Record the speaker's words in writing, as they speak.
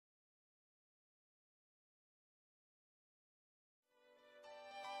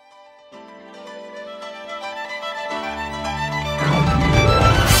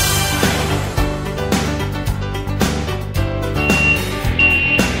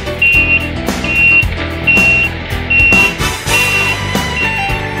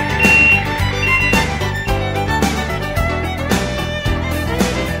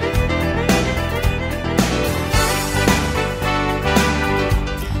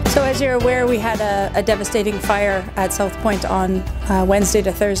as you're aware, we had a devastating fire at South Point on Wednesday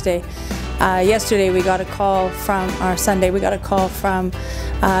to Thursday. Yesterday we got a call from, or Sunday, we got a call from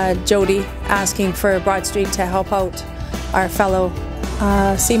Jody asking for BroadStreet to help out our fellow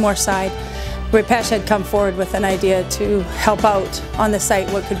Seymour side. Rupesh had come forward with an idea to help out on the site.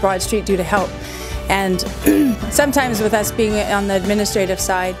 What could BroadStreet do to help? And sometimes with us being on the administrative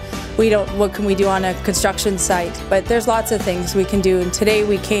side, we don't, what can we do on a construction site? But there's lots of things we can do, and today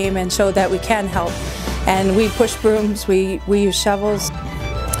we came and showed that we can help. And we push brooms, we use shovels.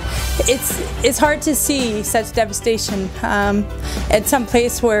 It's hard to see such devastation at some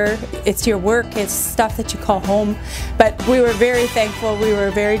place where it's your work, it's stuff that you call home. But we were very thankful, we were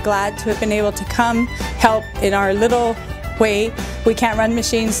very glad to have been able to come help in our little way. We can't run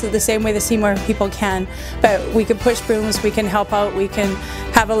machines the same way the Seymour people can, but we can push brooms, we can help out, we can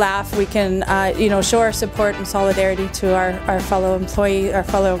have a laugh, we can show our support and solidarity to our fellow employees, our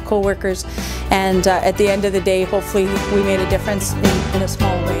fellow co-workers, and at the end of the day, hopefully we made a difference in a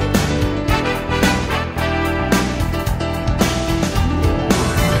small way.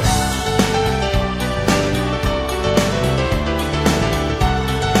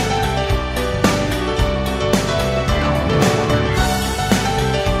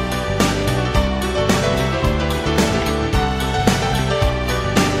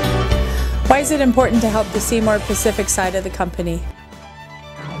 Why is it important to help the Seymour Pacific side of the company?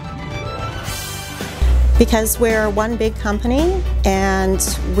 Because we're one big company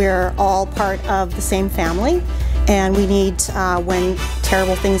and we're all part of the same family, and we need, when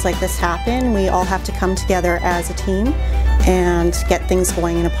terrible things like this happen, we all have to come together as a team and get things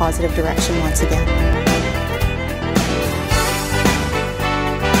going in a positive direction once again.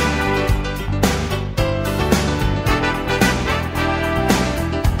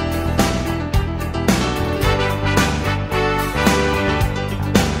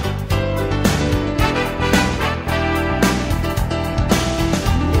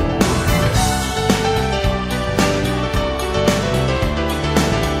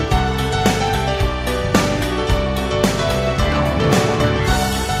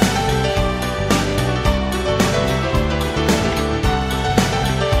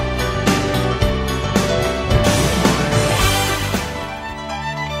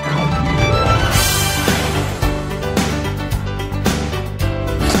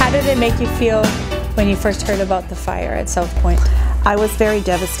 How did it make you feel when you first heard about the fire at South Point? I was very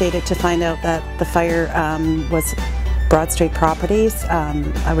devastated to find out that the fire was BroadStreet properties.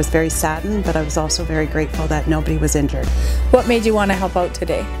 I was very saddened, but I was also very grateful that nobody was injured. What made you want to help out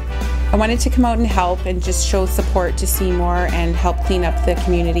today? I wanted to come out and help and just show support to Seymour and help clean up the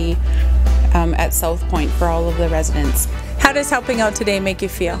community at South Point for all of the residents. How does helping out today make you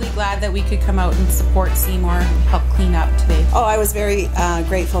feel? Really glad that we could come out and support Seymour and help clean up today. Oh, I was very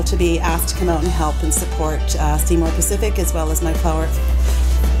grateful to be asked to come out and help and support Seymour Pacific, as well as my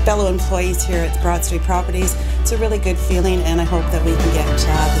fellow employees here at BroadStreet Properties. It's a really good feeling, and I hope that we can get the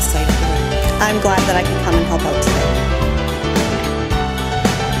site up and running. I'm glad that I could come and help out today.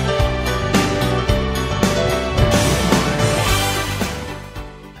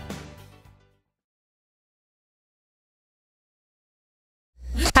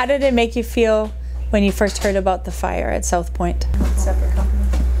 How did it make you feel when you first heard about the fire at South Point? Separate company.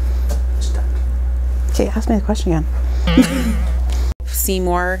 Okay, ask me the question again.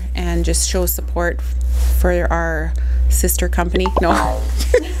 Seymour and just show support for our sister company. No.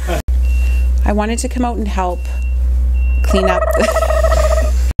 I wanted to come out and help clean up.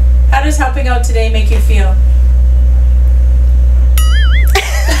 How does helping out today make you feel?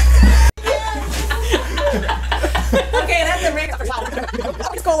 Okay, that's a ring.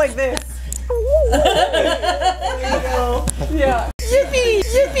 Let's go like this. There you go. Yeah. Yippee!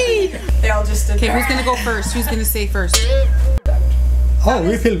 Yippee! They all just did. Okay, who's gonna go first? Who's gonna say first? Oh,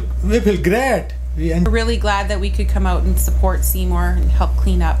 we feel great. We're really glad that we could come out and support Seymour and help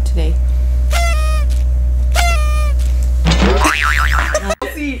clean up today.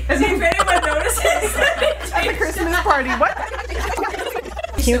 See if anyone notices. At the Christmas party. What?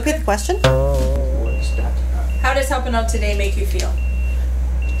 Can you repeat the question? How does helping out today make you feel?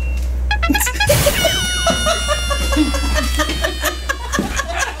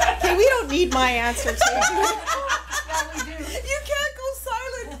 Okay, we don't need my answer, Tim. Yeah, we do. You can't